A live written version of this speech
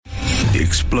The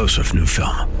explosive new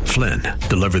film, Flynn,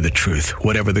 deliver the truth,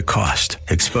 whatever the cost,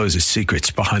 exposes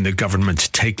secrets behind the government's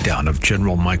takedown of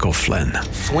General Michael Flynn.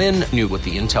 Flynn knew what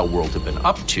the intel world had been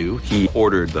up to. He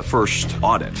ordered the first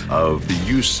audit of the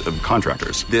use of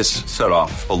contractors. This set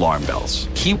off alarm bells.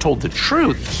 He told the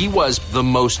truth. He was the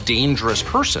most dangerous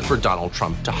person for Donald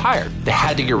Trump to hire. They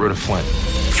had to get rid of Flynn.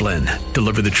 Flynn,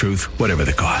 deliver the truth, whatever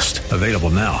the cost. Available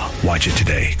now. Watch it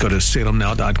today. Go to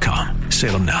salemnow.com.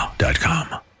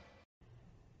 salemnow.com.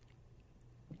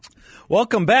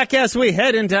 Welcome back as we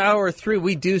head into Hour 3.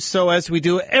 We do so as we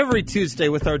do every Tuesday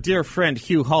with our dear friend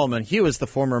Hugh Hallman. Hugh is the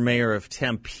former mayor of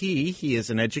Tempe. He is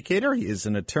an educator. He is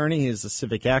an attorney. He is a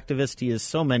civic activist. He is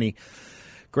so many,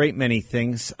 many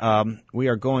things. We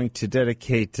are going to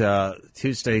dedicate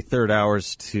Tuesday, third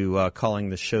hours to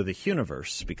calling the show The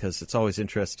Hugh-niverse, because it's always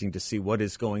interesting to see what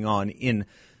is going on in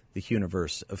the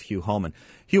Hugh-niverse of Hugh Hallman.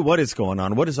 Hugh, what is going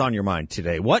on? What is on your mind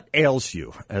today? What ails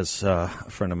you? As a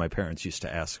friend of my parents used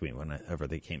to ask me whenever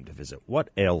they came to visit.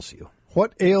 What ails you?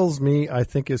 What ails me, I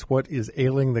think, is what is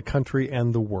ailing the country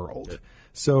and the world.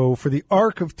 So for the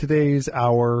arc of today's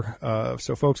hour,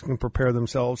 so folks can prepare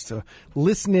themselves to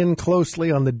listen in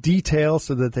closely on the details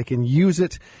so that they can use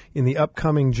it in the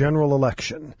upcoming general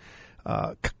election.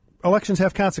 Elections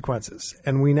have consequences,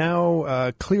 and we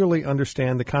now clearly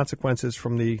understand the consequences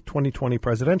from the 2020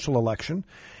 presidential election,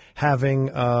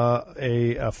 having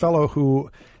a fellow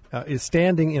who is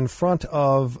standing in front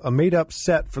of a made-up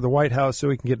set for the White House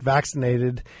so he can get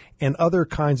vaccinated, and other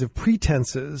kinds of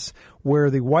pretenses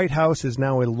where the White House is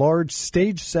now a large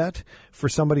stage set for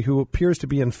somebody who appears to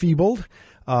be enfeebled,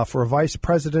 for a vice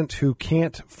president who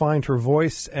can't find her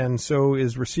voice and so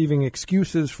is receiving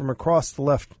excuses from across the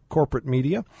left corporate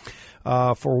media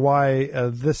for why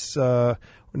this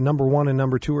number one and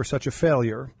number two are such a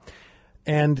failure.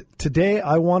 And today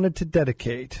I wanted to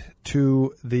dedicate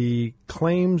to the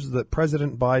claims that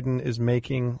President Biden is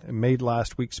made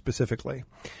last week specifically,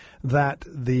 that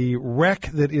the wreck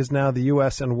that is now the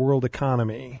U.S. and world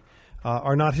economy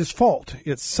are not his fault.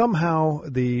 It's somehow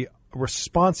the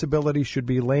responsibility should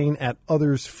be laying at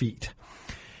others' feet.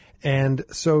 And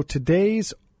so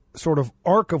today's sort of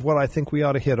arc of what I think we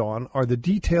ought to hit on are the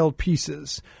detailed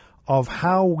pieces of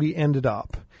how we ended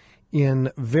up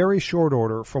in very short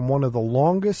order from one of the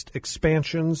longest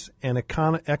expansions and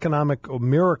economic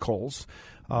miracles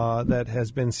that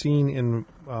has been seen in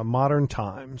modern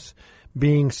times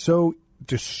being so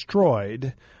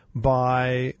destroyed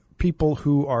by people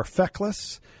who are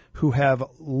feckless, who have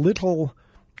little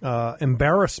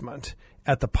embarrassment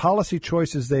at the policy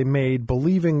choices they made,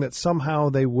 believing that somehow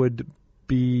they would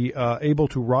be able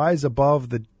to rise above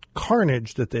the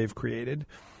carnage that they've created.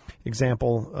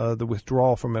 Example, the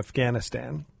withdrawal from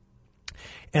Afghanistan.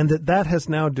 And that has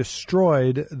now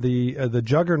destroyed the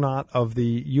juggernaut of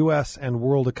the U.S. and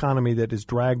world economy that is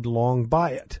dragged along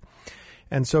by it.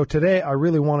 And so today I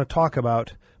really want to talk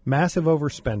about massive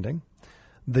overspending,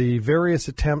 the various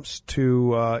attempts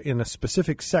to, in a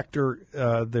specific sector,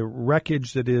 the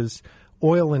wreckage that is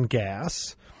oil and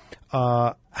gas,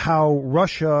 how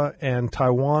Russia and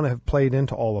Taiwan have played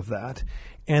into all of that,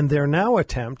 and their now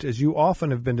attempt, as you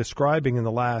often have been describing in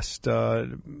the last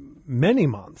many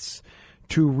months,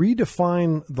 to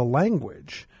redefine the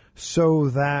language so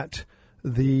that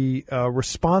the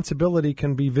responsibility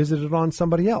can be visited on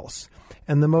somebody else.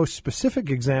 And the most specific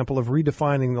example of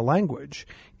redefining the language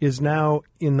is now,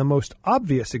 in the most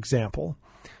obvious example,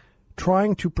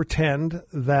 trying to pretend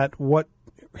that what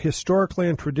historically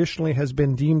and traditionally has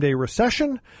been deemed a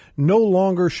recession no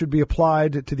longer should be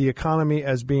applied to the economy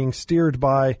as being steered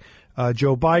by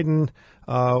Joe Biden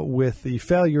with the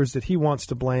failures that he wants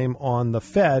to blame on the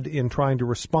Fed in trying to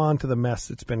respond to the mess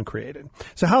that's been created.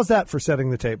 So how's that for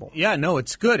setting the table? Yeah, no,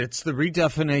 it's good. It's the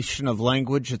redefinition of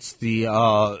language. It's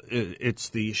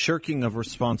the shirking of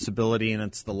responsibility, and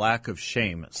it's the lack of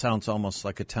shame. It sounds almost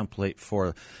like a template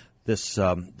for this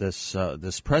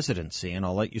presidency, and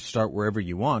I'll let you start wherever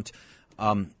you want.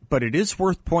 But it is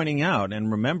worth pointing out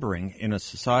and remembering in a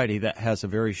society that has a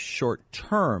very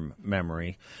short-term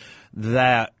memory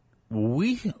that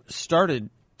we started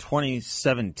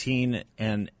 2017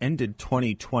 and ended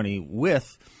 2020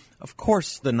 with, of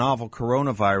course, the novel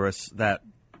coronavirus that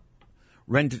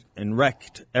rendered and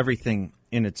wrecked everything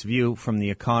in its view, from the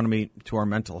economy to our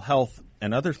mental health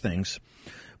and other things.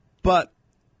 But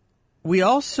we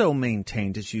also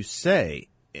maintained, as you say,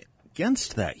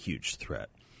 against that huge threat,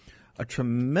 a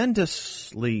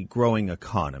tremendously growing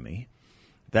economy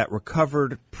that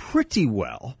recovered pretty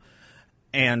well.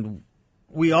 And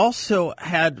we also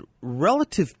had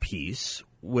relative peace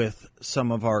with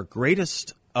some of our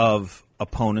greatest of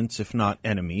opponents, if not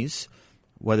enemies,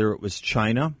 whether it was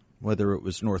China whether it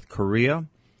was North Korea,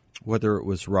 whether it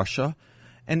was Russia,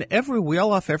 and every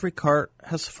wheel off every cart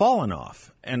has fallen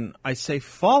off. And I say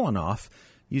fallen off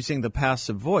using the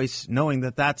passive voice, knowing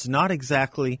that that's not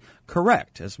exactly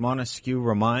correct. As Montesquieu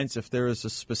reminds, if there is a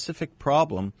specific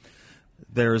problem,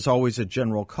 there is always a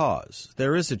general cause.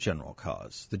 There is a general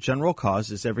cause. The general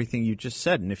cause is everything you just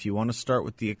said. And if you want to start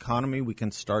with the economy, we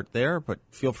can start there, but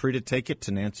feel free to take it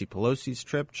to Nancy Pelosi's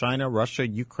trip, China, Russia,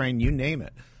 Ukraine, you name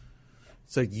it.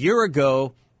 It's a year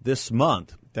ago this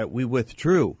month that we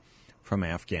withdrew from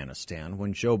Afghanistan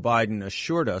when Joe Biden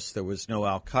assured us there was no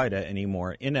al-Qaeda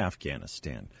anymore in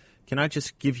Afghanistan. Can I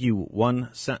just give you one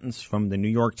sentence from the New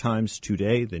York Times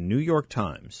today? The New York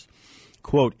Times,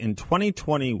 quote, in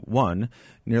 2021,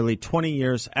 nearly 20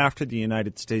 years after the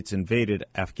United States invaded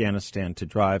Afghanistan to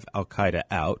drive al-Qaeda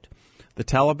out, the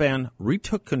Taliban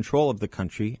retook control of the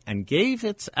country and gave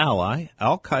its ally,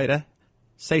 al-Qaeda,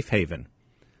 safe haven.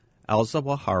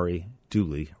 Al-Zawahiri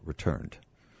duly returned.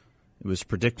 It was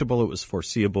predictable. It was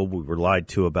foreseeable. We were lied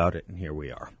to about it, and here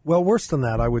we are. Well, worse than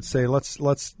that, I would say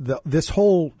this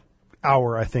whole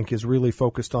hour, I think, is really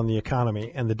focused on the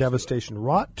economy and the devastation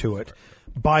wrought to it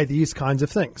by these kinds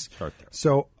of things.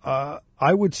 So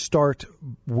I would start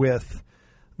with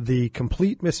the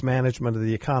complete mismanagement of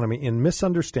the economy in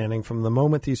misunderstanding from the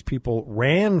moment these people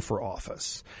ran for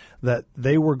office that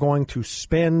they were going to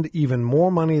spend even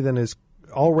more money than has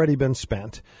already been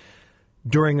spent.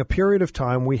 During a period of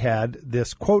time, we had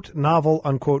this, quote, novel,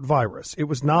 unquote, virus. It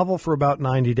was novel for about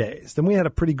 90 days. Then we had a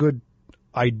pretty good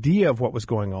idea of what was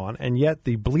going on, and yet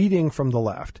the bleeding from the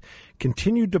left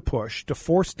continued to push to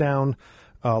force down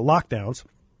lockdowns,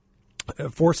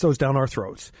 force those down our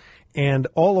throats. And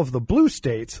all of the blue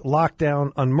states locked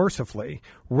down unmercifully.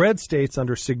 Red states,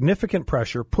 under significant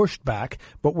pressure, pushed back,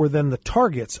 but were then the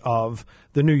targets of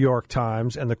the New York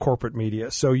Times and the corporate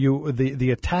media. So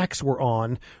the attacks were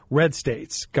on red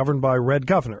states, governed by red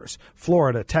governors,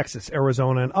 Florida, Texas,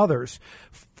 Arizona, and others,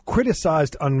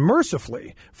 criticized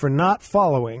unmercifully for not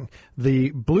following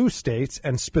the blue states,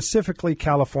 and specifically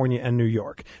California and New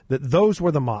York, that those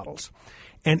were the models.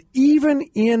 And even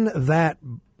in that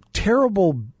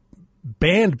terrible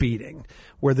band beating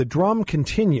where the drum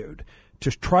continued to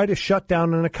try to shut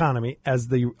down an economy as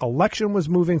the election was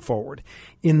moving forward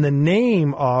in the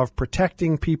name of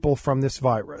protecting people from this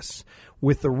virus,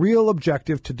 with the real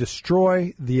objective to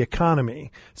destroy the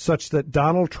economy such that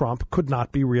Donald Trump could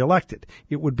not be reelected.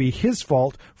 It would be his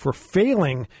fault for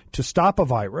failing to stop a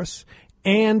virus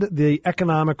and the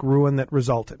economic ruin that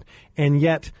resulted. And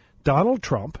yet Donald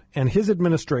Trump and his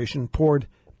administration poured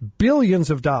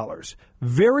billions of dollars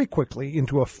very quickly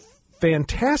into a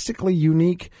fantastically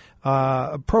unique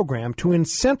program to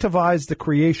incentivize the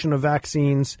creation of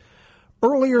vaccines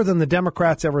earlier than the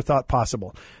Democrats ever thought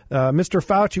possible. Mr.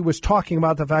 Fauci was talking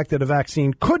about the fact that a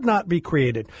vaccine could not be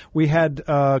created. We had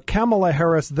Kamala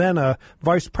Harris, then a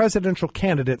vice presidential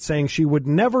candidate, saying she would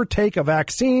never take a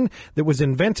vaccine that was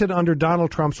invented under Donald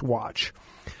Trump's watch.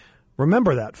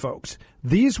 Remember that, folks.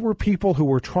 These were people who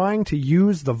were trying to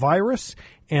use the virus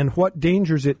and what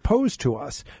dangers it posed to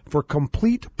us for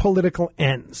complete political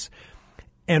ends,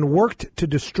 and worked to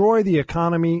destroy the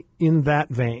economy in that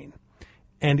vein.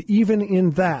 And even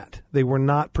in that, they were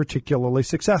not particularly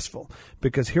successful,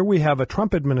 because here we have a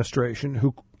Trump administration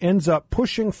who ends up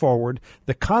pushing forward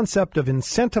the concept of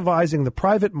incentivizing the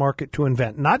private market to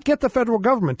invent, not get the federal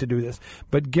government to do this,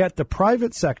 but get the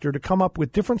private sector to come up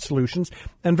with different solutions.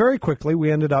 And very quickly, we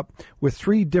ended up with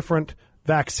 3 different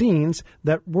vaccines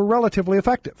that were relatively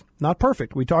effective. Not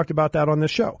perfect. We talked about that on this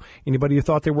show. Anybody who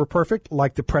thought they were perfect,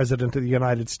 like the President of the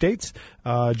United States,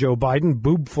 Joe Biden,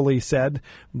 boobfully said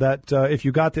that if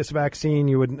you got this vaccine,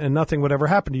 you would, and nothing would ever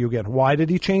happen to you again. Why did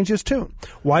he change his tune?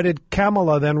 Why did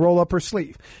Kamala then roll up her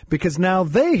sleeve? Because now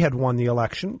they had won the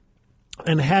election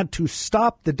and had to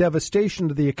stop the devastation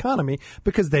to the economy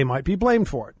because they might be blamed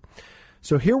for it.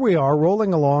 So here we are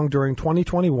rolling along during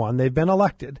 2021. They've been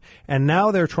elected, and now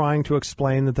they're trying to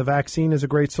explain that the vaccine is a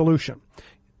great solution,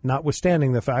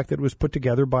 notwithstanding the fact that it was put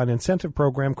together by an incentive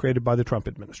program created by the Trump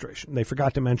administration. They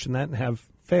forgot to mention that and have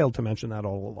failed to mention that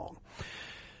all along.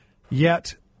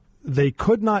 Yet they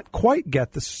could not quite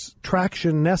get the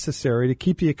traction necessary to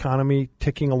keep the economy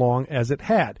ticking along as it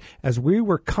had. As we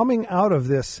were coming out of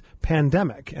this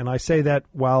pandemic, and I say that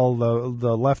while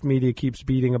the left media keeps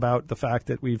beating about the fact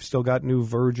that we've still got new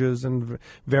verges and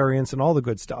variants and all the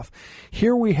good stuff,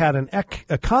 here we had an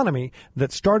economy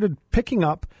that started picking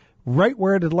up right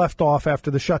where it had left off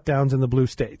after the shutdowns in the blue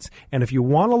states. And if you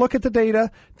want to look at the data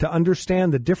to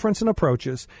understand the difference in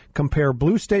approaches, compare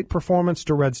blue state performance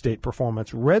to red state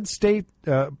performance. Red state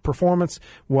performance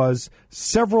was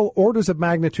several orders of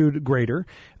magnitude greater.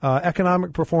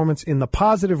 Economic performance in the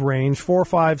positive range, 4,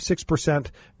 5, 6%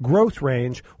 growth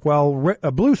range, while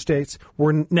blue states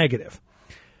were negative.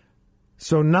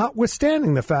 So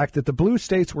notwithstanding the fact that the blue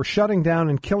states were shutting down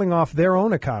and killing off their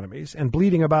own economies and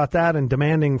bleating about that and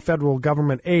demanding federal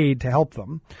government aid to help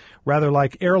them, rather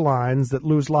like airlines that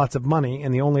lose lots of money,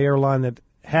 and the only airline that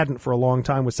hadn't for a long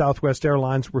time was Southwest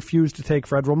Airlines, refused to take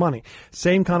federal money.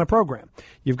 Same kind of program.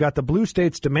 You've got the blue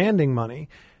states demanding money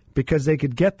because they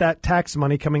could get that tax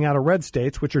money coming out of red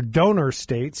states, which are donor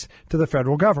states to the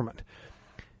federal government.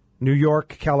 New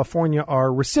York, California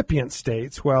are recipient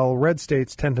states, while red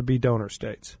states tend to be donor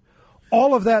states.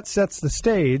 All of that sets the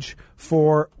stage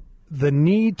for the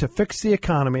need to fix the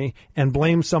economy and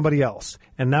blame somebody else.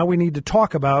 And now we need to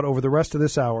talk about, over the rest of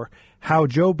this hour, how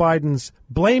Joe Biden's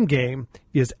blame game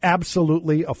is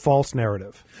absolutely a false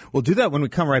narrative. We'll do that when we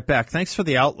come right back. Thanks for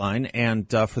the outline. And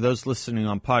for those listening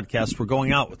on podcast, we're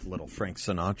going out with a little Frank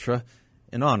Sinatra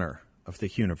in honor of the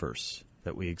universe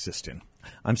that we exist in.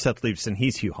 I'm Seth Leibson.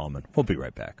 He's Hugh Hallman. We'll be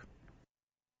right back.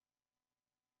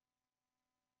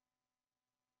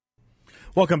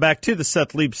 Welcome back to the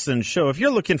Seth Leibson Show. If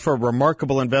you're looking for a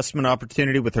remarkable investment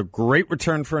opportunity with a great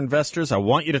return for investors, I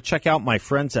want you to check out my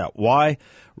friends at Y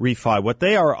Refi. What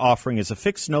they are offering is a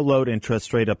fixed no-load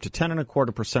interest rate up to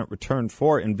 10.25% return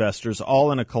for investors,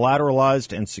 all in a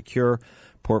collateralized and secure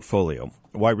portfolio.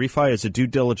 Y Refi is a due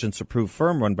diligence approved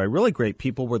firm run by really great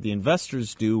people where the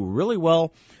investors do really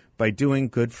well by doing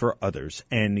good for others,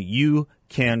 and you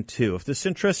can too. If this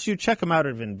interests you, check them out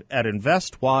at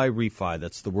Invest Y Refi.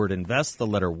 That's the word invest, the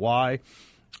letter Y,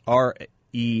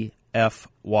 REFY.com,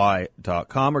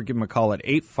 or give them a call at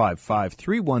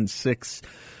 855-316-3087.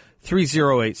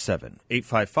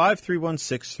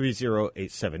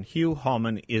 855-316-3087. Hugh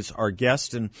Hallman is our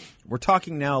guest, and we're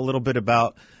talking now a little bit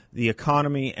about the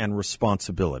economy and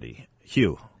responsibility.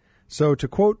 Hugh. So to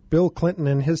quote Bill Clinton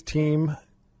and his team,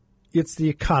 it's the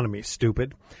economy,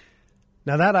 stupid.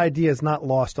 Now, that idea is not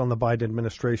lost on the Biden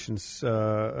administration's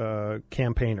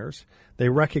campaigners. They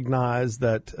recognize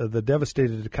that the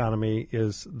devastated economy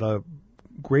is the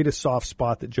greatest soft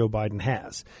spot that Joe Biden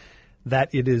has.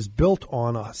 That it is built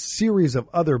on a series of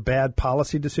other bad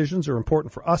policy decisions are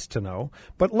important for us to know.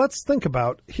 But let's think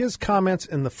about his comments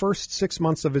in the first 6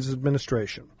 months of his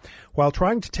administration. While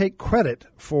trying to take credit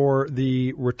for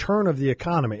the return of the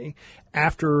economy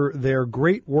after their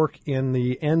great work in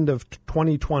the end of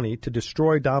 2020 to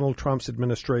destroy Donald Trump's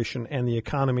administration and the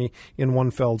economy in one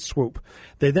fell swoop,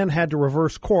 they then had to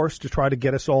reverse course to try to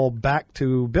get us all back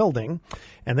to building,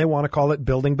 and they want to call it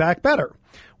Building Back Better.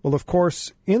 Well, of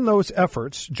course, in those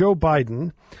efforts, Joe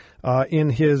Biden, in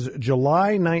his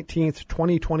July 19th,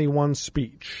 2021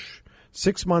 speech,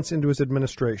 6 months into his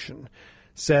administration,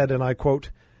 said, and I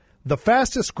quote, "The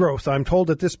fastest growth, I'm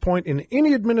told at this point in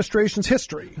any administration's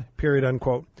history," period,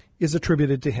 unquote, is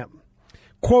attributed to him.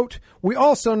 Quote, "We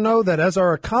also know that as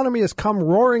our economy has come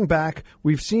roaring back,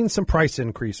 we've seen some price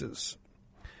increases.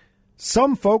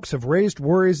 Some folks have raised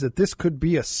worries that this could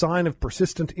be a sign of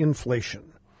persistent inflation.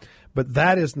 But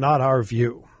that is not our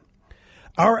view.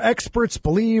 Our experts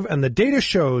believe, and the data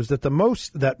shows, that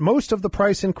most of the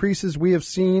price increases we have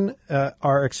seen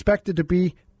are expected to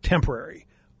be temporary,"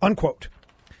 unquote.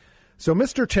 So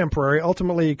Mr. Temporary,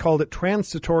 ultimately he called it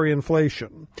transitory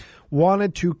inflation,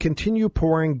 wanted to continue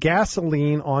pouring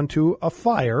gasoline onto a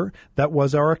fire that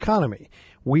was our economy.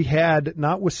 We had,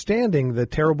 notwithstanding the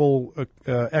terrible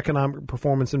economic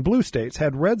performance in blue states,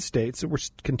 had red states that were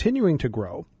continuing to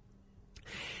grow.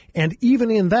 And even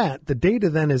in that, the data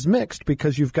then is mixed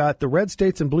because you've got the red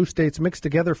states and blue states mixed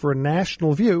together for a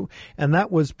national view, and that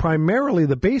was primarily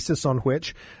the basis on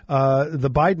which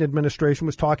the Biden administration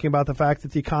was talking about the fact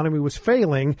that the economy was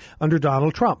failing under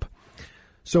Donald Trump.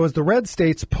 So as the red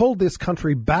states pulled this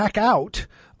country back out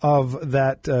of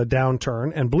that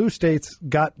downturn, and blue states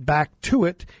got back to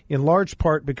it in large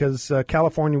part because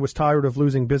California was tired of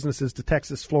losing businesses to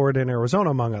Texas, Florida, and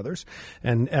Arizona, among others,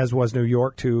 and as was New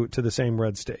York to the same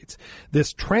red states.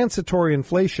 This transitory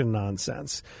inflation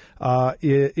nonsense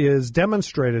is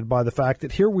demonstrated by the fact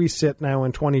that here we sit now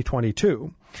in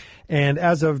 2022, and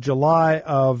as of July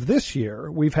of this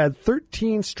year, we've had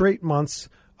 13 straight months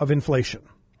of inflation,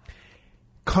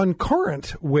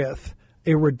 concurrent with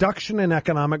a reduction in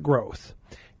economic growth.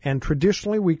 And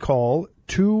traditionally we call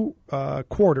 2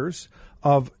 quarters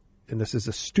of and this is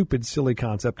a stupid, silly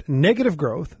concept, negative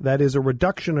growth, that is a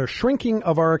reduction or shrinking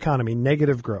of our economy,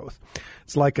 negative growth.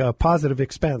 It's like a positive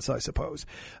expense, I suppose.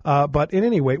 But in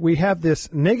any way, we have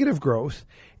this negative growth,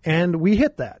 and we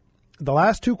hit that. The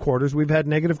last 2 quarters, we've had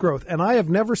negative growth, and I have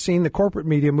never seen the corporate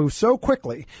media move so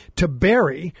quickly to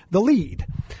bury the lead.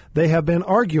 They have been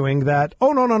arguing that,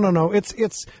 oh, no,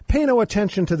 it's pay no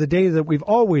attention to the data that we've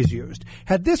always used.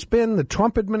 Had this been the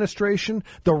Trump administration,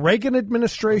 the Reagan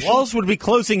administration, walls would be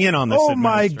closing in on this. Oh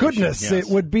my goodness, yes.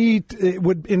 It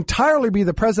would entirely be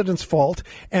the president's fault,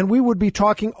 and we would be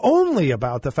talking only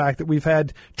about the fact that we've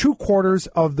had 2 quarters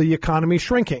of the economy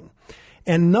shrinking.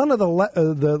 And none of the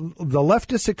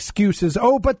leftist excuses.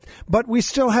 Oh, but we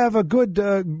still have a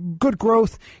good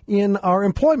growth in our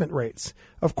employment rates.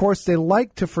 Of course, they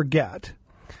like to forget.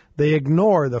 They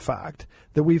ignore the fact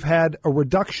that we've had a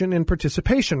reduction in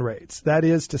participation rates. That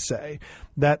is to say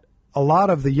that a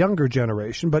lot of the younger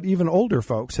generation, but even older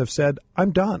folks, have said,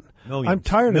 "I'm done. I'm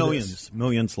tired of this."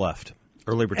 Millions left.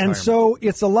 Early retirement. And so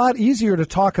it's a lot easier to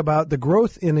talk about the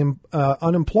growth in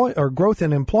growth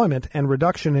in employment and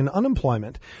reduction in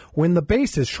unemployment when the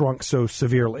base is shrunk so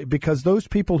severely, because those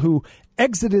people who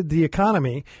exited the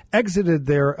economy, exited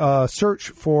their search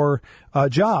for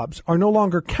jobs, are no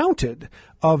longer counted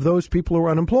of those people who are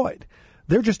unemployed.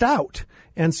 They're just out.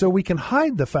 And so we can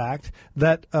hide the fact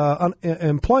that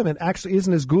employment actually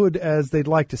isn't as good as they'd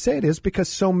like to say it is, because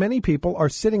so many people are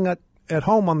sitting at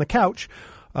home on the couch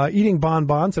eating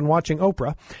bonbons and watching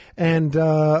Oprah, and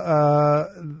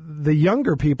the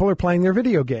younger people are playing their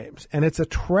video games. And it's a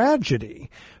tragedy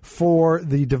for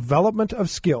the development of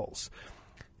skills.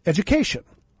 Education.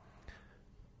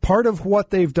 Part of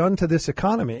what they've done to this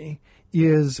economy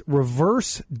is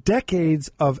reverse decades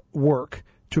of work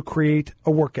to create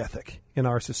a work ethic in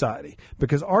our society,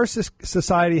 because our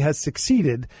society has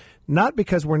succeeded not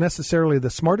because we're necessarily the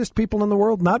smartest people in the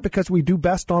world, not because we do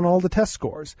best on all the test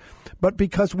scores, but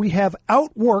because we have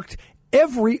outworked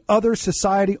every other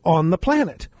society on the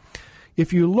planet.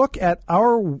 If you look at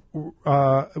our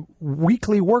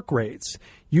weekly work rates,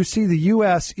 you see the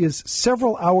U.S. is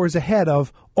several hours ahead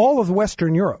of all of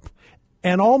Western Europe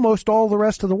and almost all the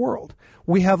rest of the world.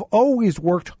 We have always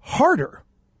worked harder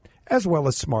as well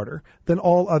as smarter than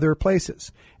all other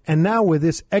places. And now with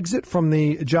this exit from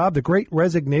the job, the great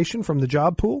resignation from the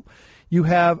job pool, you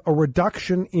have a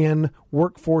reduction in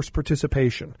workforce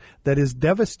participation that is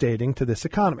devastating to this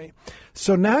economy.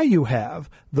 So now you have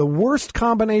the worst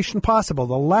combination possible.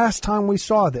 The last time we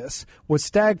saw this was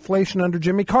stagflation under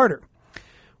Jimmy Carter.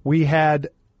 We had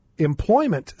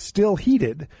employment still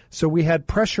heated, so we had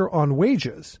pressure on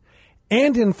wages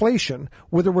and inflation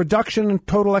with a reduction in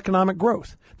total economic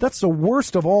growth. That's the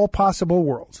worst of all possible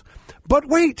worlds. But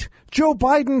wait, Joe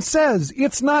Biden says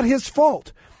it's not his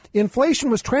fault.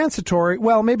 Inflation was transitory.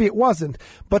 Well, maybe it wasn't.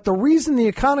 But the reason the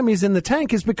economy is in the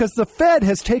tank is because the Fed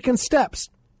has taken steps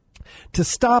to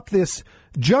stop this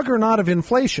juggernaut of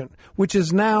inflation, which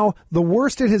is now the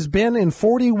worst it has been in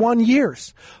 41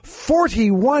 years.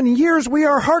 41 years we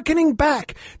are hearkening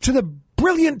back to the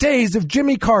brilliant days of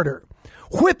Jimmy Carter.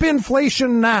 Whip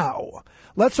inflation now.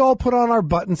 Let's all put on our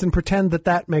buttons and pretend that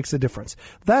that makes a difference.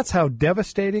 That's how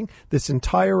devastating this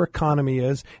entire economy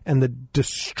is, and the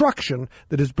destruction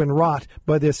that has been wrought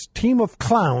by this team of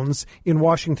clowns in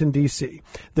Washington, D.C.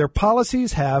 Their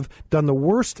policies have done the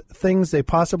worst things they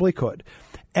possibly could,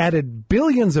 added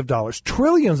billions of dollars,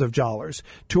 trillions of dollars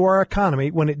to our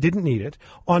economy when it didn't need it,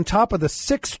 on top of the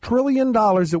 $6 trillion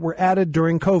that were added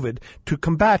during COVID to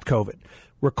combat COVID.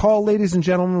 Recall, ladies and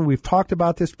gentlemen, we've talked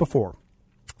about this before.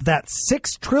 That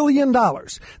 $6 trillion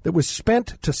that was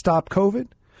spent to stop COVID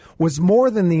was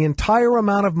more than the entire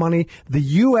amount of money the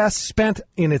U.S. spent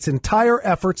in its entire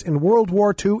efforts in World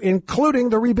War II, including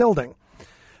the rebuilding.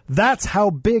 That's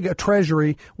how big a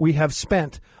treasury we have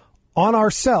spent on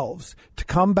ourselves to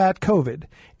combat COVID.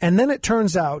 And then it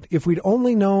turns out, if we'd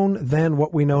only known then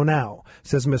what we know now,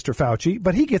 says Mr. Fauci,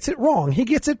 but he gets it wrong. He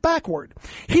gets it backward.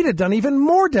 He'd have done even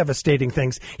more devastating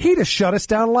things. He'd have shut us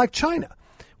down like China.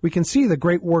 We can see the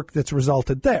great work that's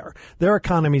resulted there. Their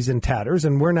economy's in tatters,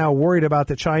 and we're now worried about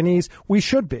the Chinese. We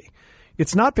should be.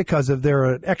 It's not because of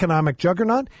their economic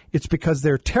juggernaut. It's because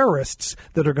they're terrorists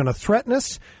that are going to threaten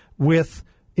us with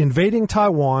invading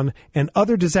Taiwan and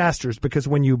other disasters, because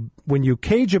when you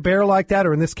cage a bear like that,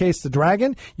 or in this case the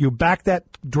dragon, you back that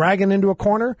dragon into a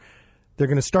corner, They're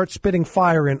going to start spitting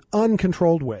fire in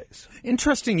uncontrolled ways.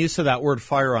 Interesting use of that word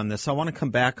fire on this. I want to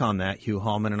come back on that, Hugh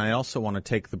Hallman, and I also want to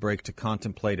take the break to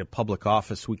contemplate a public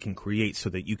office we can create so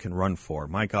that you can run for.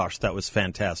 My gosh, that was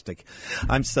fantastic.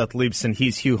 I'm Seth Leibson.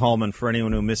 He's Hugh Hallman. For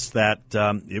anyone who missed that,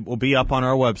 it will be up on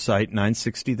our website,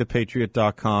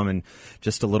 960thepatriot.com, in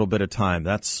just a little bit of time.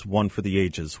 That's one for the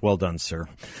ages. Well done, sir.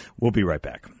 We'll be right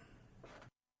back.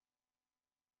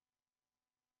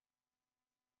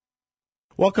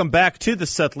 Welcome back to the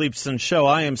Seth Leibson Show.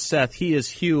 I am Seth. He is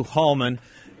Hugh Hallman,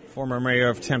 former mayor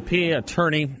of Tempe,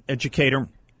 attorney, educator.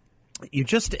 You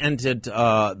just ended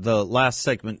the last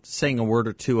segment saying a word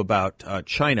or two about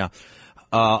China.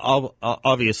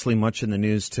 Obviously much in the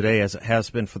news today, as it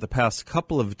has been for the past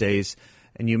couple of days.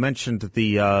 And you mentioned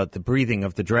the breathing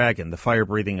of the dragon, the fire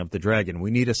breathing of the dragon.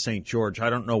 We need a St. George. I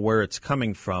don't know where it's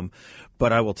coming from,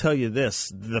 but I will tell you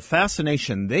this. The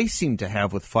fascination they seem to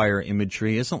have with fire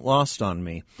imagery isn't lost on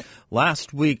me.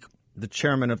 Last week, the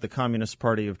chairman of the Communist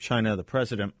Party of China, the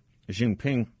president, Xi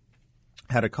Jinping,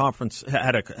 had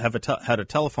a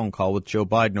telephone call with Joe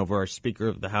Biden over our Speaker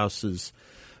of the House's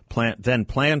then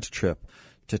planned trip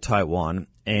to Taiwan.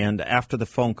 And after the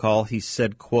phone call, he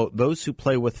said, quote, "Those who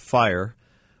play with fire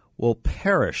will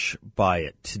perish by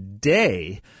it."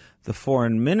 Today, the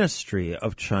Foreign Ministry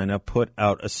of China put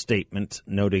out a statement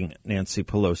noting Nancy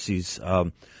Pelosi's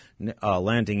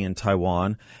landing in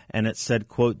Taiwan, and it said,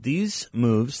 quote, "These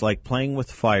moves, like playing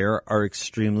with fire, are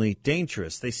extremely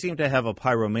dangerous." They seem to have a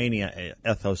pyromania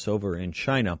ethos over in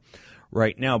China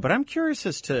right now, but I'm curious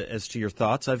as to your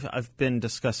thoughts. I've been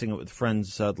discussing it with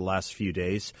friends the last few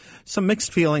days. Some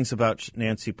mixed feelings about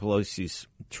Nancy Pelosi's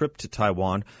trip to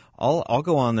Taiwan. I'll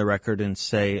go on the record and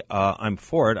say I'm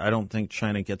for it. I don't think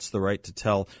China gets the right to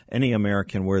tell any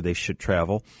American where they should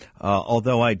travel.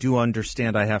 Although I do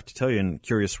understand, I have to tell you, and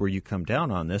curious where you come down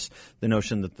on this, the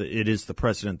notion that it is the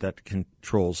president that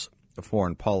controls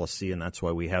foreign policy, and that's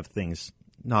why we have things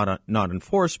not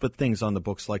enforced, but things on the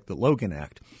books like the Logan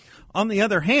Act. On the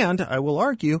other hand, I will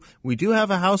argue we do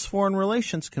have a House Foreign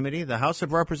Relations Committee. The House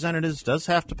of Representatives does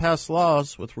have to pass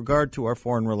laws with regard to our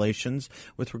foreign relations,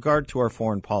 with regard to our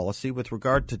foreign policy, with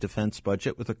regard to defense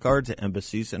budget, with regard to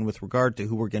embassies, and with regard to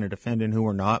who we're going to defend and who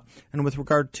we're not, and with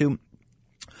regard to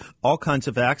all kinds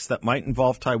of acts that might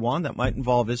involve Taiwan, that might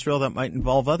involve Israel, that might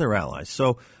involve other allies.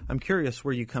 So I'm curious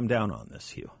where you come down on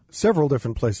this, Hugh. Several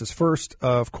different places. First,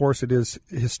 of course, it is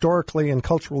historically and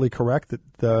culturally correct that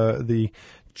the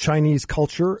Chinese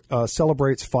culture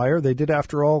celebrates fire. They did,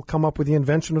 after all, come up with the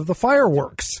invention of the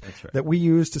fireworks that we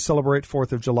use to celebrate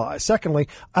 4th of July. Secondly,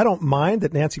 I don't mind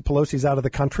that Nancy Pelosi's out of the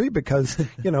country because,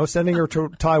 sending her to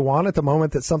Taiwan at the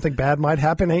moment that something bad might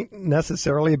happen ain't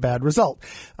necessarily a bad result.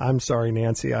 I'm sorry,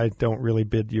 Nancy. I don't really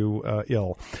bid you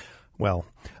ill. Well,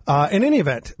 in any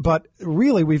event, but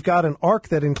really we've got an arc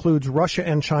that includes Russia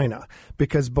and China,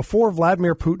 because before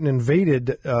Vladimir Putin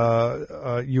invaded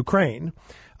Ukraine,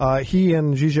 he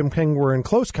and Xi Jinping were in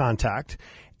close contact,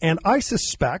 and I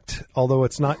suspect, although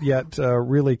it's not yet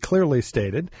really clearly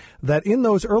stated, that in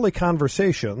those early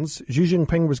conversations, Xi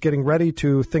Jinping was getting ready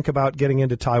to think about getting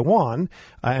into Taiwan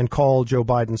and call Joe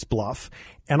Biden's bluff.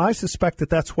 And I suspect that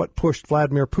that's what pushed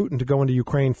Vladimir Putin to go into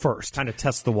Ukraine first. Kind of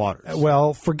test the waters.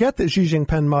 Well, forget that Xi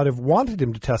Jinping might have wanted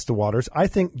him to test the waters. I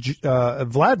think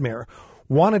Vladimir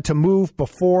wanted to move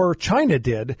before China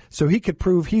did so he could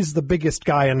prove he's the biggest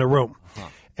guy in the room.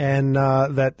 And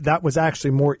that was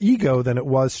actually more ego than it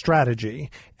was strategy.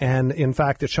 And, in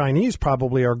fact, the Chinese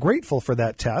probably are grateful for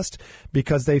that test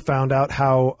because they found out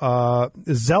how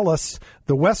zealous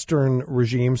the Western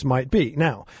regimes might be.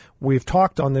 Now, we've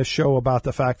talked on this show about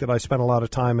the fact that I spent a lot of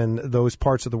time in those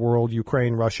parts of the world,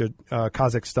 Ukraine, Russia,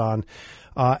 Kazakhstan.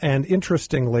 And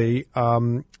interestingly,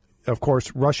 of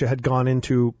course, Russia had gone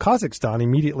into Kazakhstan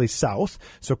immediately south.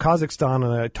 So Kazakhstan,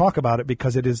 and I talk about it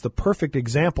because it is the perfect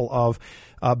example of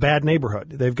a bad neighborhood.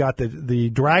 They've got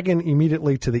the dragon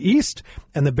immediately to the east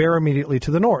and the bear immediately to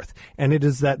the north. And it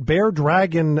is that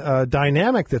bear-dragon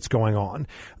dynamic that's going on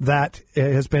that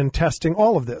has been testing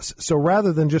all of this. So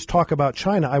rather than just talk about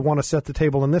China, I want to set the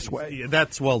table in this way.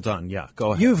 That's well done. Yeah,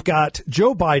 go ahead. You've got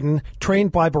Joe Biden,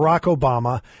 trained by Barack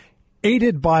Obama,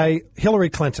 aided by Hillary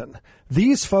Clinton.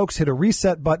 These folks hit a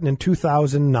reset button in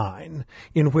 2009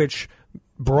 in which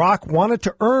Barack wanted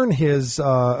to earn his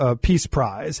Peace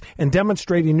Prize and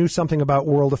demonstrate he knew something about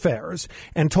world affairs,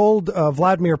 and told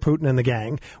Vladimir Putin and the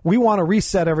gang, we want to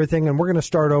reset everything and we're going to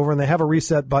start over. And they have a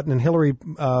reset button, and Hillary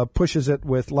pushes it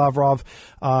with Lavrov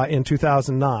in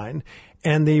 2009.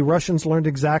 And the Russians learned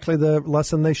exactly the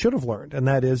lesson they should have learned, and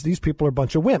that is these people are a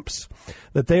bunch of wimps,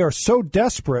 that they are so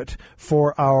desperate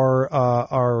for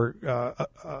our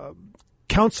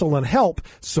counsel and help,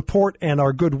 support, and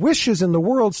our good wishes in the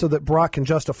world so that Barack can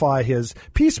justify his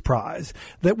peace prize,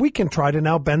 that we can try to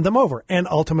now bend them over. And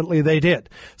ultimately they did.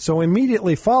 So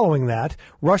immediately following that,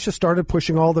 Russia started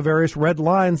pushing all the various red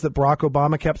lines that Barack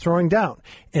Obama kept throwing down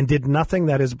and did nothing.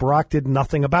 That is, Barack did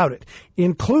nothing about it,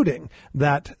 including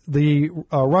that the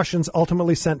Russians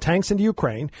ultimately sent tanks into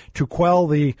Ukraine to quell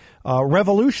the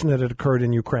revolution that had occurred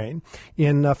in Ukraine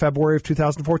in February of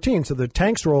 2014. So the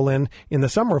tanks roll in the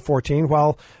summer of 14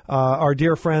 while our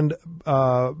dear friend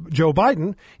Joe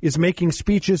Biden is making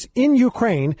speeches in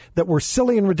Ukraine that were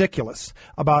silly and ridiculous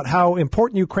about how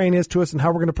important Ukraine is to us and how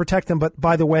we're going to protect them. But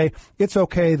by the way, it's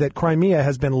okay that Crimea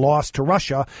has been lost to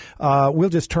Russia. We'll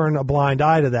just turn a blind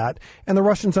eye to that. And the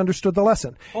Russians understood the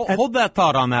lesson. Hold that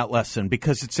thought on that lesson,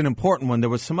 because it's an important one. There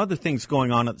was some other things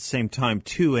going on at the same time,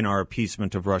 too, in our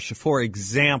appeasement of Russia. For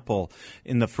example,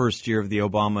 in the first year of the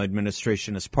Obama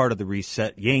administration, as part of the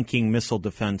reset, yanking missile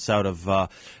defense out of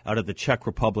the Czech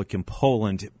Republic and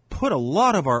Poland put a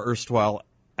lot of our erstwhile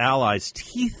allies'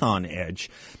 teeth on edge.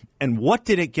 And what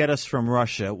did it get us from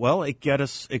Russia? Well, it got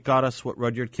us what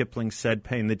Rudyard Kipling said,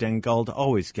 pain the Dane-Guld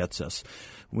always gets us.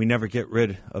 We never get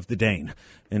rid of the Dane.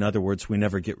 In other words, we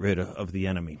never get rid of the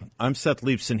enemy. I'm Seth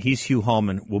Leibson. He's Hugh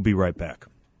Hallman. We'll be right back.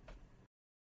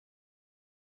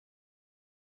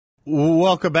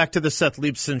 Welcome back to the Seth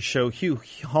Leibson Show. Hugh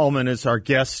Hallman is our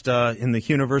guest in the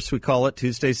universe, we call it,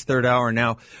 Tuesday's third hour.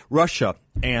 Now, Russia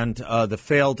and the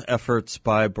failed efforts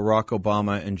by Barack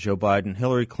Obama and Joe Biden,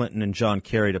 Hillary Clinton and John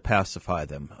Kerry to pacify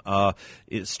them.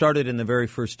 It started in the very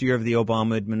first year of the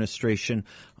Obama administration.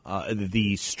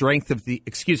 The strength of the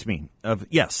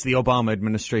Obama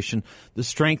administration, the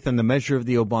strength and the measure of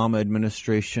the Obama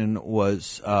administration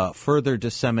was further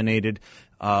disseminated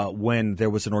when there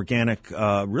was an organic,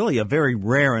 really a very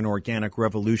rare and organic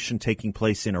revolution taking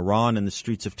place in Iran, in the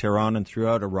streets of Tehran and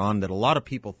throughout Iran, that a lot of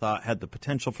people thought had the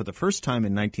potential for the first time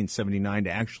in 1979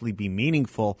 to actually be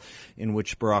meaningful, in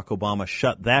which Barack Obama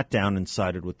shut that down and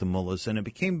sided with the mullahs. And it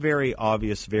became very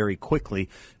obvious very quickly,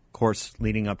 of course,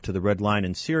 leading up to the red line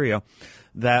in Syria,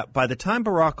 that by the time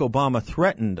Barack Obama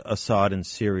threatened Assad in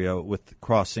Syria with the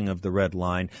crossing of the red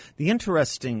line, the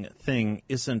interesting thing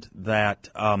isn't that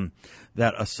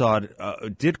that Assad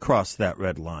did cross that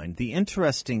red line. The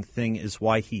interesting thing is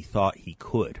why he thought he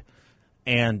could.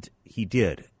 And he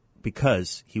did,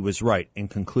 because he was right in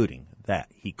concluding that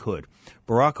he could.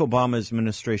 Barack Obama's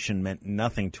administration meant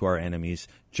nothing to our enemies.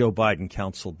 Joe Biden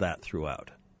counseled that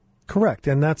throughout. Correct.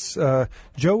 And that's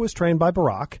Joe was trained by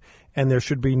Barack, and there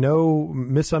should be no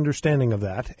misunderstanding of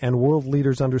that, and world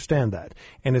leaders understand that.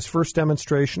 And his first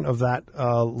demonstration of that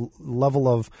level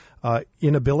of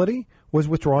inability was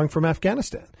withdrawing from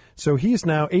Afghanistan. So he's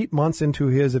now 8 months into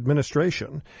his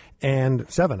administration, and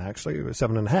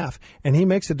 7.5, and he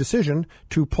makes a decision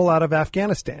to pull out of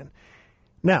Afghanistan.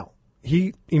 Now,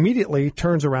 he immediately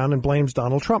turns around and blames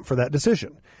Donald Trump for that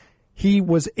decision. He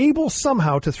was able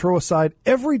somehow to throw aside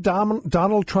every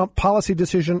Donald Trump policy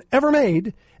decision ever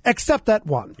made except that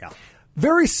one. Yeah.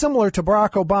 Very similar to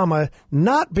Barack Obama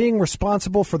not being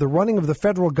responsible for the running of the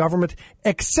federal government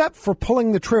except for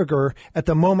pulling the trigger at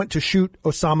the moment to shoot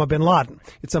Osama bin Laden.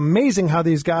 It's amazing how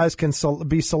these guys can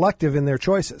be selective in their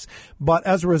choices. But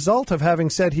as a result of having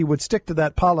said he would stick to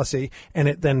that policy, and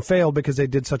it then failed because they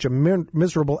did such a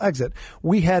miserable exit,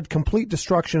 we had complete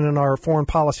destruction in our foreign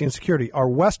policy and security. Our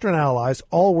Western allies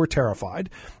all were terrified.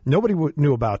 Nobody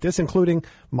knew about this, including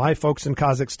my folks in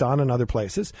Kazakhstan and other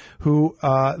places, who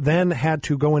then had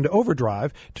to go into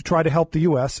overdrive to try to help the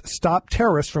U.S. stop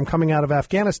terrorists from coming out of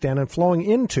Afghanistan and flowing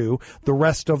into the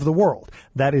rest of the world.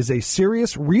 That is a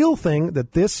serious, real thing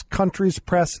that this country's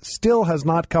press still has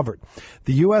not covered.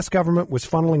 The U.S. government was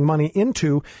funneling money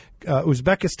into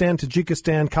Uzbekistan,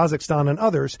 Tajikistan, Kazakhstan, and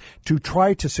others to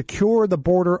try to secure the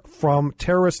border from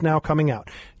terrorists now coming out.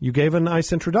 You gave a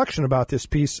nice introduction about this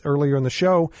piece earlier in the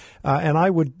show, and I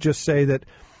would just say that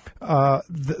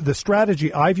the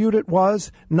strategy I viewed it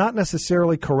was not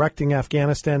necessarily correcting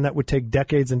Afghanistan. That would take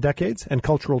decades and decades, and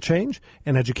cultural change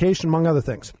and education, among other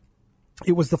things.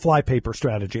 It was the flypaper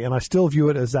strategy, and I still view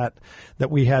it as that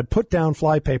we had put down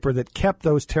flypaper that kept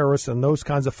those terrorists and those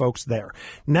kinds of folks there.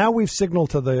 Now we've signaled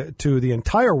to the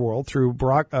entire world through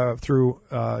Joe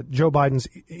Biden's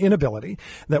inability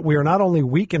that we are not only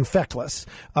weak and feckless,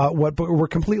 but we're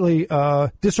completely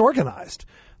disorganized.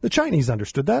 The Chinese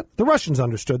understood that. The Russians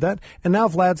understood that. And now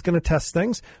Vlad's going to test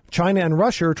things. China and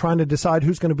Russia are trying to decide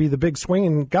who's going to be the big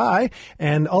swinging guy.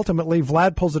 And ultimately,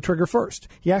 Vlad pulls the trigger first.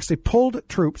 He actually pulled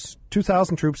troops,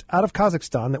 2,000 troops, out of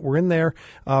Kazakhstan that were in there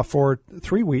for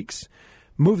 3 weeks,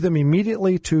 move them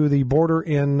immediately to the border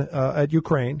at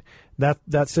Ukraine.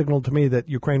 That signaled to me that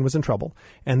Ukraine was in trouble.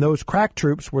 And those crack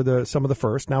troops were some of the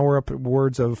first. Now we're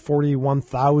upwards of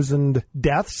 41,000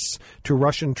 deaths to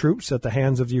Russian troops at the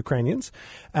hands of the Ukrainians.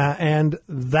 And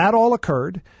that all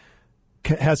occurred,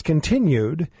 has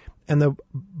continued, and the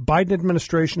Biden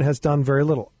administration has done very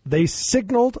little. They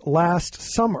signaled last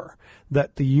summer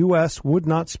that the U.S. would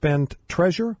not spend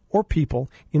treasure or people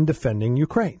in defending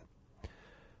Ukraine.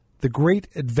 The great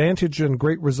advantage and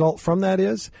great result from that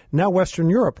is now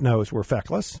Western Europe knows we're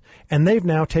feckless, and they've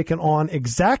now taken on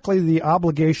exactly the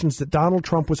obligations that Donald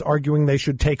Trump was arguing they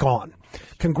should take on.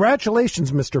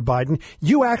 Congratulations, Mr. Biden.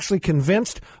 You actually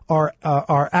convinced our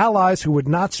allies who would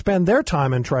not spend their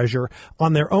time and treasure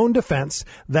on their own defense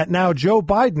that now Joe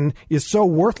Biden is so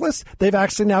worthless, they've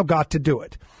actually now got to do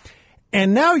it.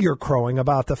 And now you're crowing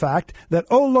about the fact that,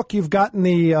 oh, look, you've gotten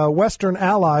the Western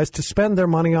allies to spend their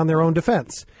money on their own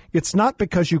defense. It's not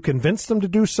because you convinced them to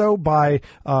do so by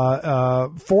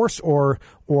force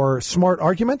or smart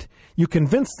argument. You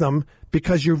convinced them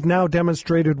because you've now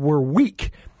demonstrated we're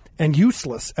weak and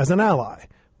useless as an ally.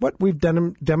 But we've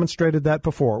demonstrated that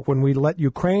before. When we let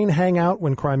Ukraine hang out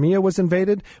when Crimea was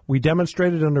invaded, we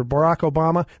demonstrated under Barack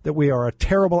Obama that we are a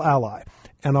terrible ally.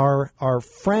 And our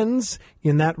friends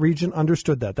in that region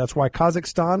understood that. That's why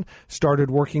Kazakhstan started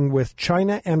working with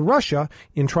China and Russia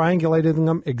in triangulating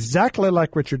them exactly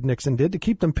like Richard Nixon did to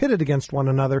keep them pitted against one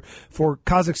another for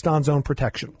Kazakhstan's own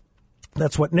protection.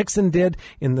 That's what Nixon did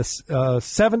in the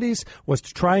 70s, was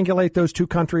to triangulate those two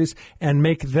countries and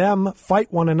make them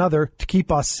fight one another to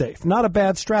keep us safe. Not a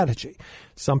bad strategy.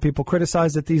 Some people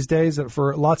criticize it these days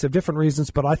for lots of different reasons,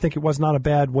 but I think it was not a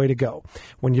bad way to go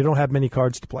when you don't have many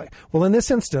cards to play. Well, in this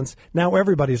instance, now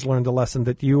everybody's learned a lesson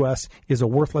that the U.S. is a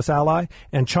worthless ally,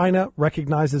 and China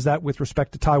recognizes that with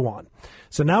respect to Taiwan.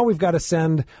 So now we've got to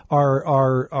send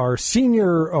our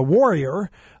senior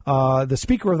warrior, the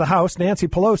Speaker of the House, Nancy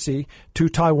Pelosi, to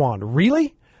Taiwan.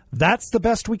 Really? That's the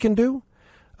best we can do?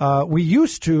 We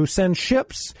used to send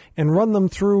ships and run them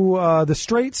through the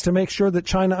straits to make sure that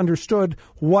China understood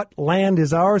what land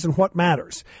is ours and what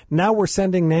matters. Now we're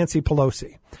sending Nancy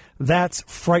Pelosi. That's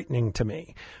frightening to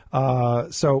me.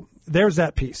 So there's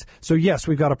that piece. So, yes,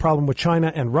 we've got a problem with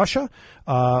China and Russia.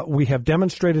 We have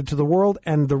demonstrated to the world.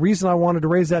 And the reason I wanted to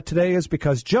raise that today is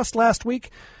because just last week,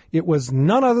 it was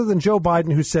none other than Joe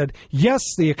Biden who said,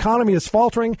 yes, the economy is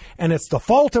faltering, and it's the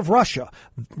fault of Russia.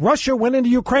 Russia went into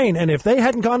Ukraine, and if they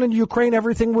hadn't gone into Ukraine,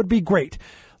 everything would be great.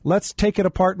 Let's take it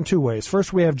apart in two ways.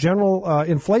 First, we have general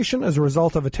inflation as a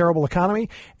result of a terrible economy.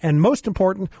 And most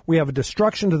important, we have a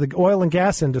destruction to the oil and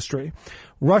gas industry.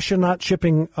 Russia not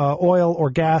shipping oil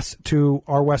or gas to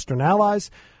our Western allies.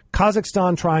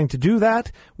 Kazakhstan trying to do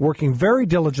that, working very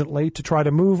diligently to try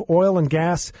to move oil and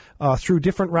gas through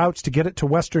different routes to get it to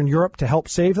Western Europe to help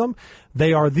save them.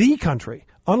 They are the country,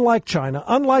 unlike China,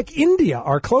 unlike India,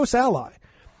 our close ally.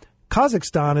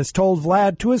 Kazakhstan has told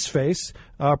Vlad to his face,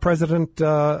 President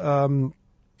Tokayev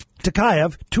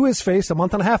to his face a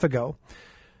month and a half ago,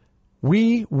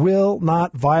 we will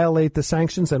not violate the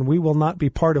sanctions and we will not be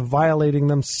part of violating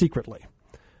them secretly.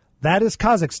 That is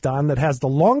Kazakhstan, that has the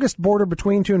longest border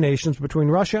between two nations, between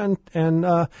Russia and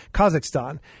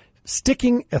Kazakhstan,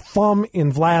 sticking a thumb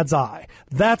in Vlad's eye.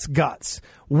 That's guts.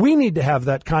 We need to have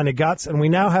that kind of guts, and we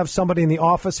now have somebody in the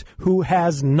office who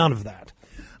has none of that.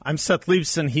 I'm Seth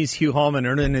Leibson. He's Hugh Hallman,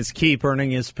 earning his keep,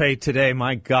 earning his pay today.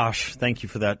 My gosh, thank you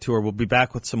for that tour. We'll be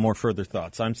back with some more further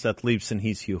thoughts. I'm Seth Leibson.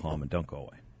 He's Hugh Hallman. Don't go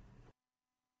away.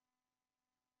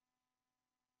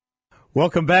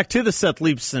 Welcome back to the Seth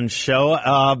Leibson Show.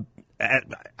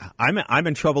 I'm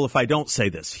in trouble if I don't say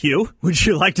this. Hugh, would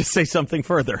you like to say something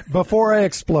further? Before I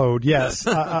explode, yes.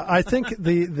 I think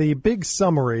the big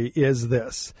summary is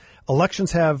this.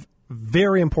 Elections have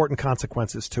very important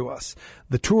consequences to us.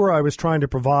 The tour I was trying to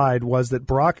provide was that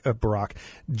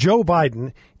Joe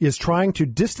Biden is trying to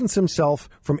distance himself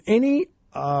from any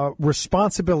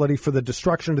responsibility for the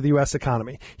destruction of the U.S.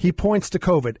 economy. He points to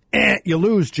COVID. You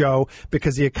lose, Joe,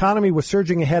 because the economy was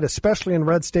surging ahead, especially in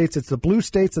red states. It's the blue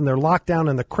states and their lockdown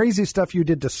and the crazy stuff you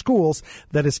did to schools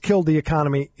that has killed the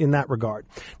economy in that regard.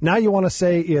 Now you want to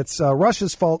say it's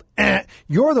Russia's fault.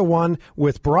 You're the one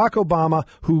with Barack Obama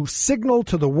who signaled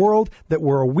to the world that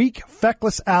we're a weak,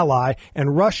 feckless ally,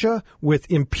 and Russia,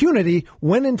 with impunity,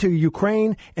 went into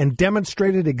Ukraine and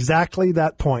demonstrated exactly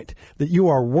that point, that you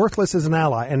are worthless as an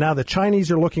ally. And now the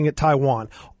Chinese are looking at Taiwan.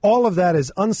 All of that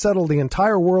has unsettled the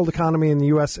entire world economy and the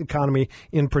U.S. economy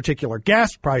in particular.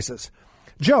 Gas prices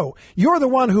Joe, you're the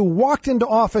one who walked into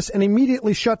office and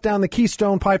immediately shut down the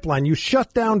Keystone Pipeline. You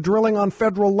shut down drilling on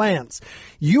federal lands.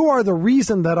 You are the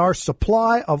reason that our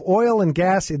supply of oil and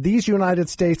gas in these United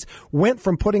States went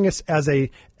from putting us as a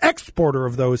exporter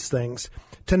of those things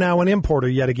to now an importer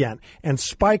yet again, and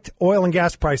spiked oil and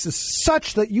gas prices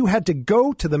such that you had to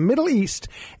go to the Middle East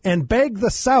and beg the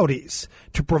Saudis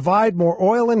to provide more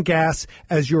oil and gas,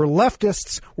 as your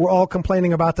leftists were all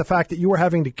complaining about the fact that you were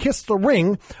having to kiss the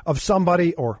ring of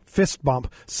somebody, or fist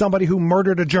bump, somebody who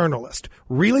murdered a journalist.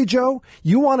 Really, Joe?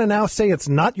 You want to now say it's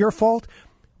not your fault?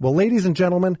 Well, ladies and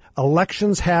gentlemen,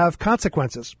 elections have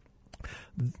consequences.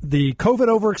 The COVID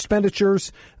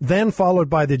over-expenditures, then followed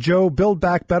by the Joe Build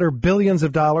Back Better billions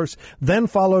of dollars, then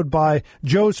followed by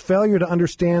Joe's failure to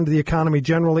understand the economy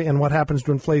generally and what happens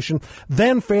to inflation,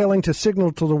 then failing to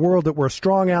signal to the world that we're a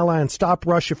strong ally and stop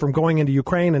Russia from going into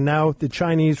Ukraine, and now the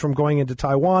Chinese from going into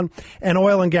Taiwan, and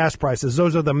oil and gas prices.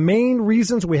 Those are the main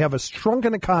reasons we have a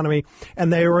shrunken economy,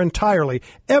 and they are entirely,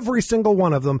 every single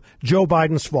one of them, Joe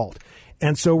Biden's fault.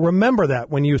 And so remember that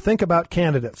when you think about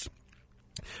candidates.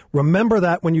 Remember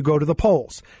that when you go to the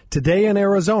polls. Today in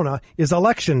Arizona is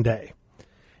election day,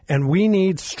 and we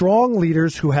need strong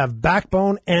leaders who have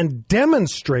backbone and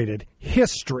demonstrated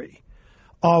history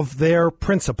of their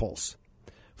principles.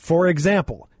 For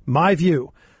example, my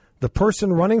view, the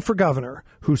person running for governor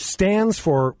who stands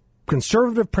for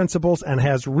conservative principles and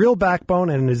has real backbone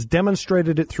and has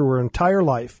demonstrated it through her entire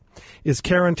life is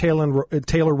Karen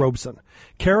Taylor Robeson.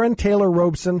 Karen Taylor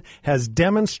Robeson has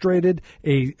demonstrated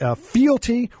a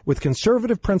fealty with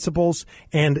conservative principles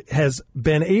and has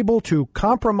been able to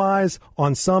compromise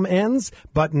on some ends,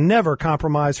 but never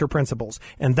compromise her principles.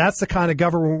 And that's the kind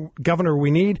of governor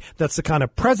we need. That's the kind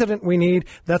of president we need.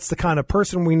 That's the kind of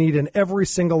person we need in every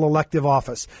single elective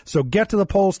office. So get to the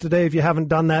polls today if you haven't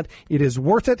done that. It is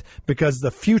worth it, because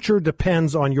the future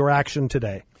depends on your action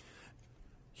today.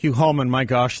 Hugh Hallman, my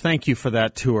gosh, thank you for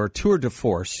that tour de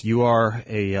force. You are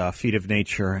a feat of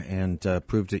nature, and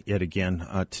proved it yet again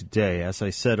today. As I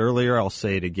said earlier, I'll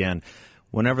say it again.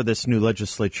 Whenever this new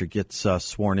legislature gets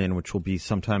sworn in, which will be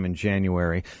sometime in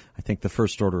January, I think the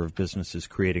first order of business is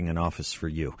creating an office for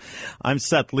you. I'm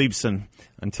Seth Leibson.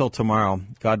 Until tomorrow,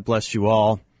 God bless you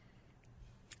all.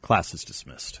 Class is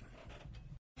dismissed.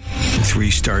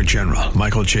 3-star General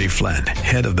Michael J. Flynn,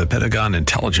 head of the Pentagon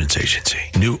Intelligence Agency,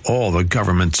 knew all the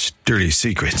government's dirty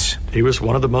secrets. He was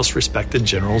one of the most respected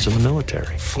generals in the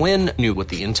military. Flynn knew what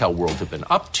the intel world had been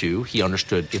up to. He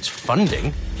understood its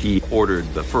funding. He ordered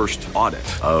the first audit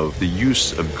of the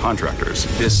use of contractors.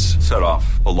 This set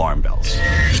off alarm bells.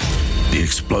 The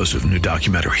explosive new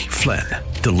documentary, Flynn,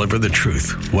 Deliver the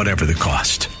Truth, Whatever the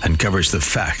Cost, uncovers the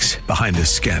facts behind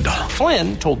this scandal.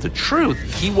 Flynn told the truth.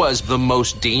 He was the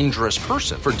most dangerous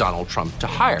person for Donald Trump to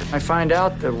hire. I find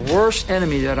out the worst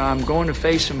enemy that I'm going to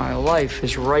face in my life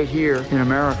is right here in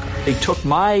America. They took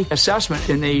my assessment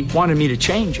and they wanted me to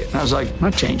change it. And I was like, I'm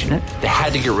not changing it. They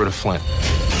had to get rid of Flynn.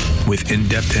 With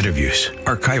in-depth interviews,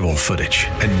 archival footage,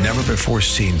 and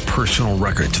never-before-seen personal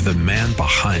records of the man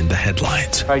behind the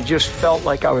headlines. I just felt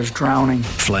like I was drowning.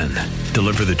 Flynn,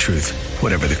 Deliver the Truth,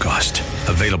 Whatever the Cost.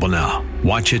 Available now.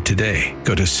 Watch it today.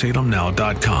 Go to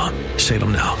salemnow.com.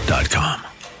 salemnow.com.